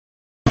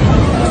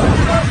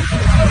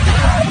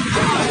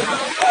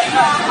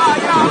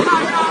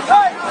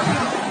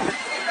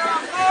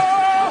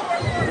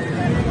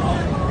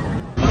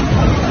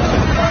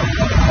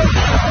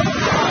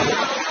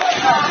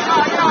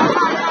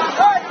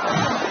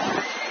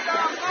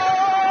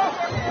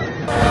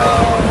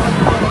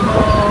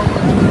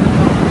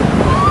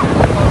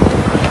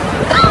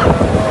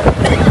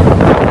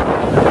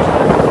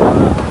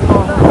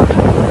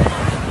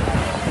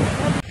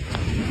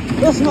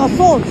اسمع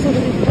صوت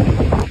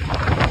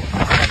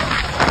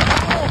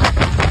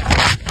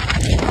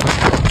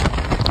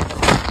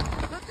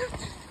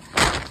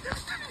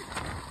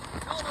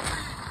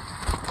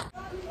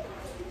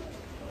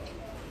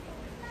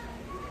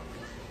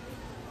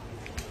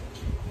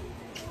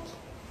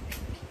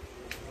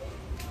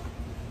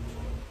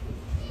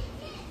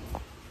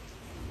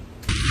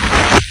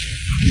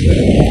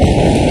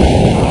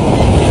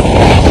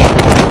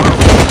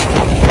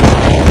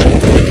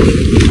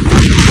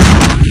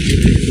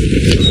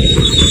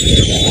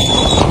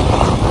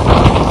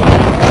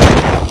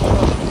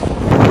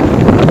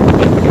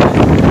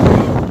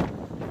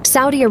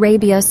Saudi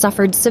Arabia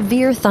suffered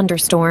severe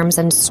thunderstorms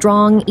and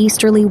strong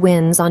easterly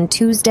winds on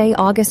Tuesday,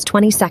 August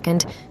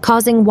 22nd,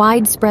 causing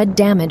widespread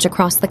damage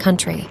across the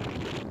country.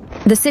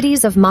 The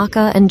cities of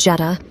Makkah and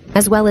Jeddah,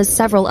 as well as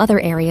several other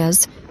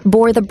areas,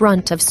 bore the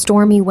brunt of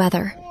stormy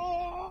weather.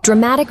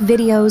 Dramatic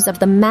videos of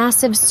the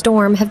massive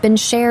storm have been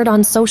shared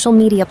on social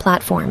media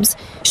platforms,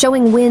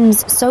 showing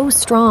winds so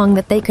strong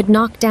that they could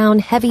knock down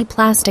heavy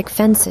plastic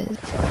fences.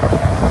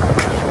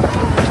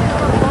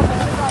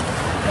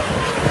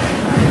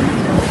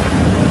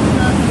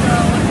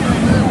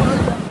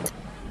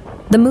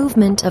 The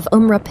movement of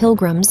Umrah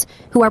pilgrims,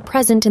 who are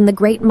present in the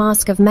Great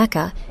Mosque of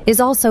Mecca, is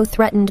also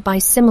threatened by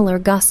similar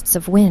gusts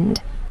of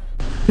wind.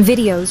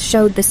 Videos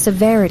showed the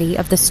severity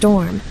of the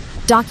storm,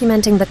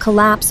 documenting the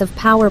collapse of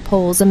power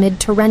poles amid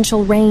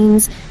torrential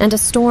rains and a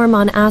storm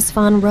on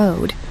Asfan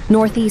Road,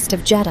 northeast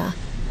of Jeddah.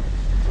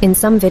 In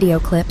some video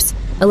clips,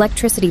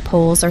 electricity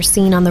poles are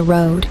seen on the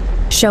road,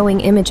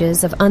 showing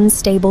images of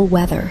unstable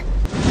weather.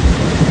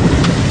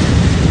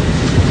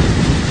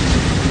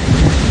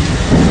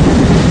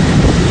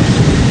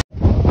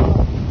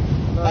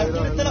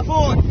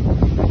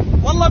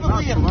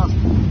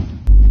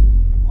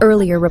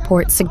 Earlier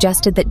reports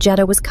suggested that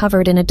Jeddah was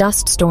covered in a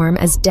dust storm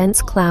as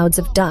dense clouds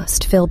of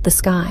dust filled the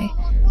sky.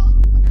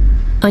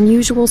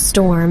 Unusual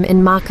storm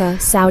in Makkah,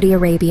 Saudi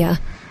Arabia.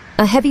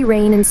 A heavy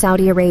rain in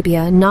Saudi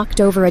Arabia knocked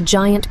over a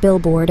giant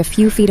billboard a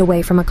few feet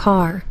away from a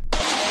car.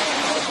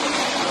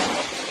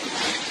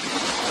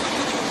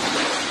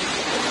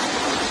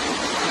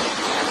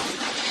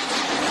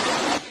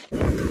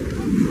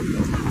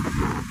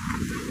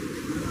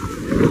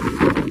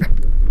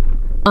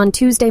 On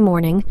Tuesday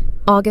morning,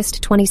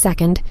 August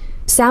 22nd,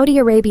 Saudi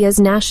Arabia's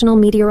National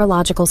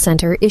Meteorological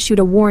Center issued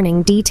a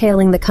warning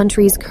detailing the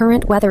country's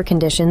current weather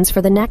conditions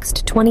for the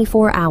next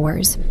 24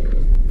 hours.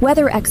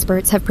 Weather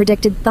experts have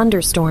predicted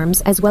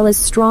thunderstorms as well as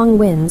strong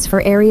winds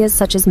for areas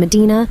such as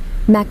Medina,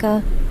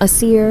 Mecca,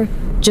 Asir,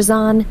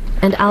 Jazan,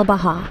 and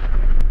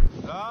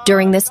Al-Baha.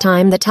 During this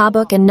time, the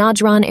Tabuk and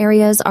Najran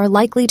areas are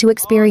likely to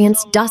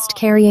experience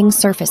dust-carrying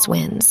surface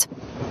winds.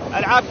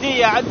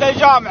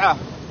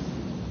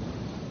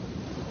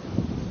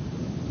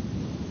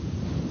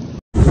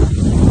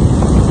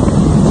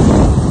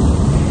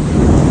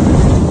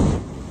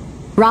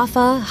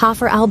 Rafah,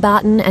 Hafr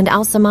al-Batin, and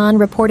Al-Saman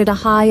reported a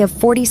high of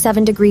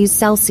 47 degrees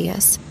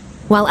Celsius,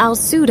 while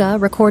Al-Suda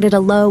recorded a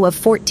low of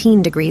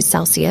 14 degrees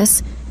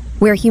Celsius,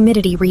 where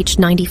humidity reached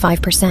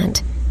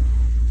 95%.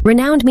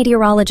 Renowned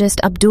meteorologist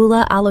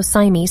Abdullah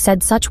Al-Osaimi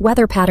said such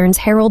weather patterns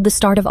herald the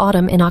start of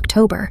autumn in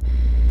October.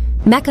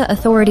 Mecca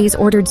authorities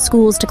ordered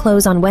schools to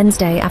close on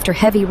Wednesday after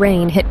heavy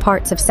rain hit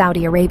parts of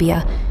Saudi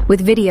Arabia,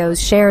 with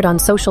videos shared on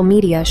social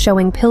media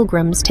showing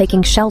pilgrims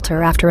taking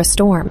shelter after a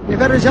storm.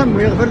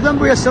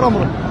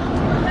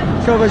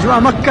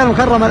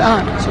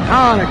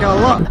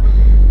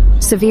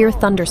 Severe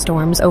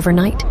thunderstorms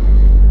overnight.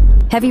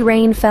 Heavy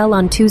rain fell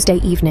on Tuesday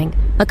evening,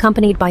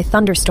 accompanied by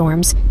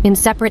thunderstorms in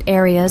separate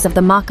areas of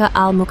the Makkah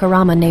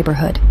al-Mukarramah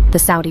neighborhood, the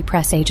Saudi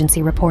press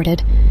agency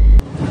reported.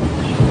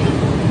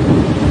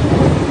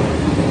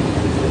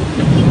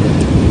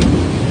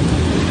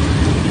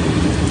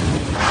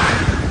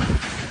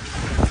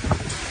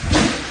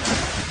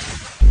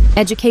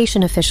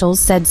 Education officials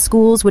said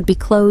schools would be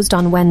closed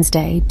on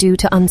Wednesday due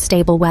to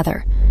unstable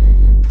weather.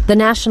 The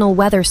National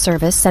Weather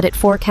Service said it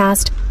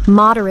forecast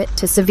moderate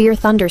to severe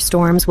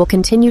thunderstorms will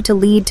continue to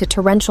lead to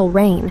torrential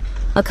rain,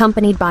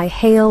 accompanied by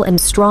hail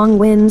and strong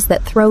winds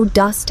that throw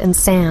dust and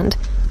sand,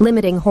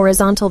 limiting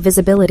horizontal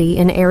visibility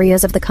in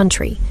areas of the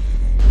country.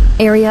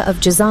 Area of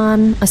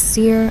Jazan,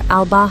 Asir,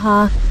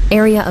 Al-Baha,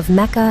 area of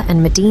Mecca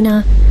and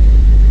Medina.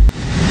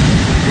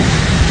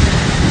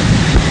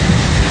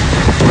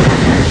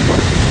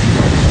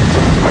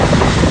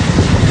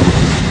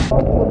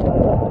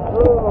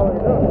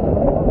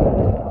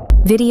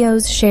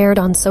 Videos shared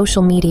on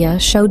social media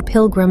showed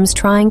pilgrims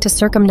trying to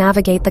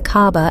circumnavigate the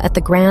Kaaba at the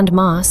Grand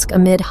Mosque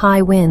amid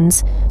high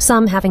winds,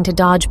 some having to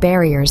dodge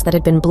barriers that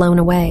had been blown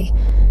away.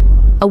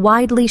 A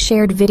widely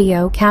shared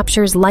video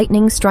captures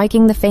lightning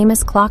striking the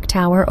famous clock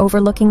tower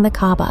overlooking the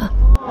Kaaba.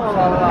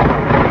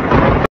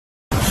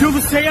 شوف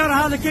السيارة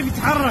هذا كيف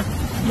يتحرك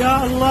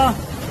يا الله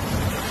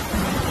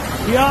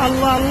يا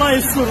الله الله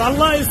يستر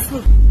الله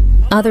يستر.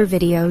 Other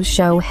videos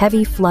show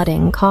heavy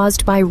flooding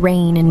caused by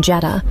rain in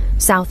Jeddah,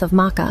 south of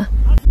Makkah.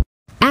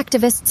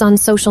 Activists on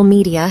social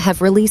media have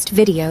released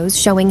videos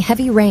showing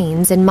heavy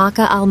rains in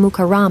Makkah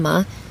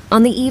al-Mukarramah,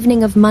 on the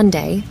evening of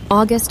Monday,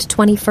 August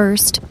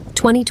 21st,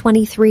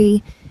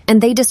 2023, and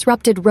they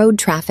disrupted road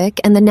traffic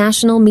and the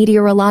National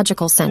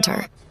Meteorological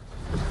Center.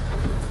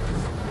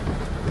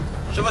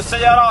 شوف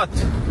السيارات.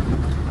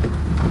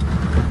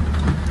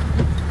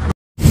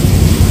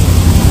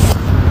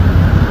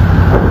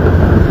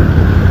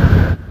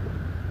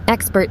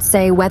 Experts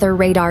say weather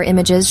radar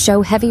images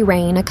show heavy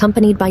rain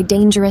accompanied by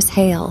dangerous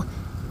hail,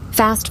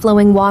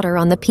 fast-flowing water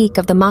on the peak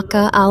of the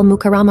Makkah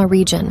al-Mukarramah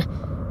region.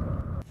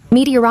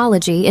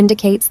 Meteorology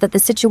indicates that the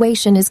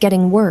situation is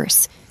getting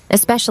worse,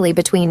 especially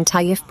between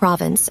Taif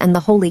province and the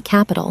holy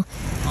capital.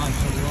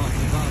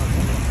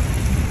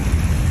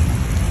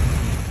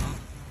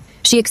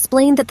 She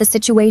explained that the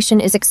situation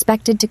is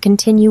expected to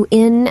continue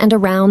in and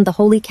around the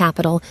holy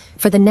capital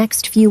for the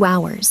next few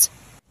hours.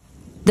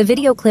 The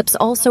video clips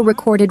also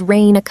recorded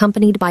rain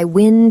accompanied by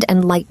wind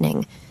and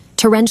lightning,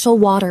 torrential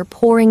water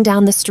pouring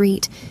down the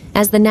street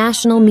as the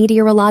National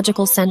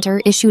Meteorological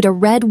Center issued a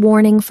red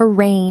warning for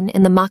rain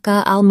in the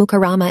Makkah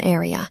al-Mukarramah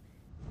area.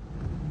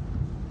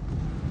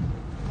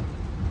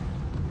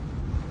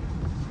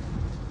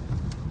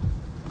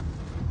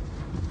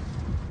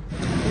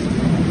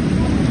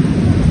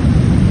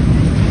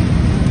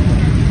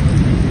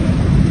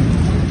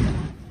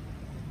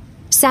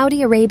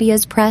 Saudi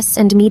Arabia's press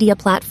and media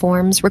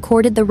platforms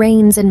recorded the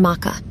rains in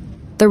Makkah.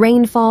 The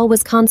rainfall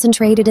was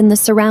concentrated in the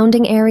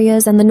surrounding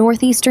areas and the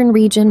northeastern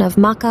region of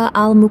Makkah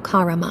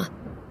al-Mukarramah,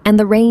 and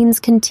the rains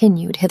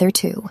continued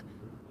hitherto.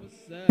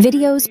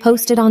 Videos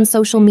posted on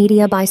social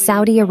media by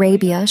Saudi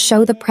Arabia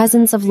show the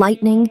presence of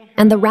lightning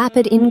and the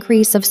rapid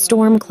increase of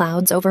storm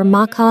clouds over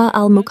Makkah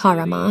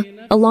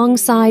al-Mukarramah,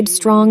 alongside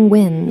strong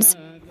winds.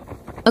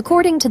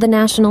 According to the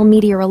National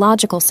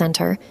Meteorological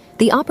Center,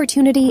 the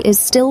opportunity is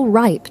still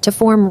ripe to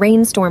form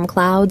rainstorm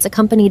clouds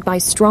accompanied by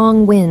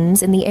strong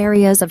winds in the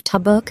areas of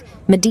Tabuk,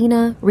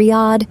 Medina,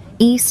 Riyadh,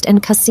 East,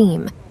 and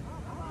Qasim.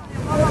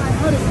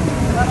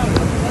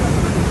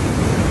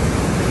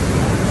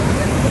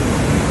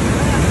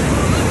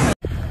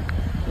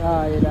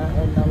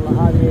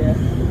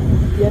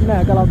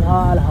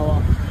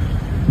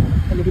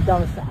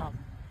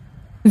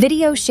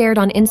 Video shared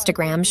on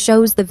Instagram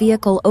shows the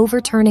vehicle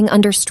overturning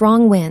under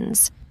strong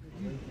winds.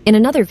 In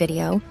another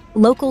video,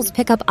 locals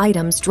pick up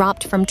items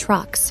dropped from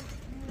trucks.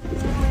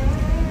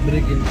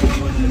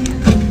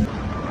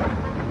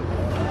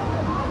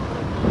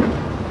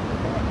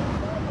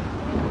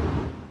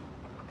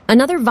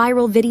 Another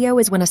viral video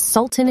is when a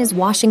sultan is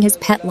washing his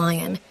pet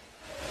lion.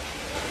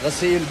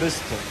 غسيل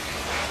بستر.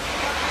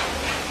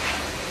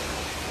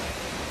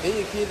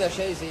 إيه كذا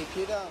شيء زي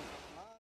كذا.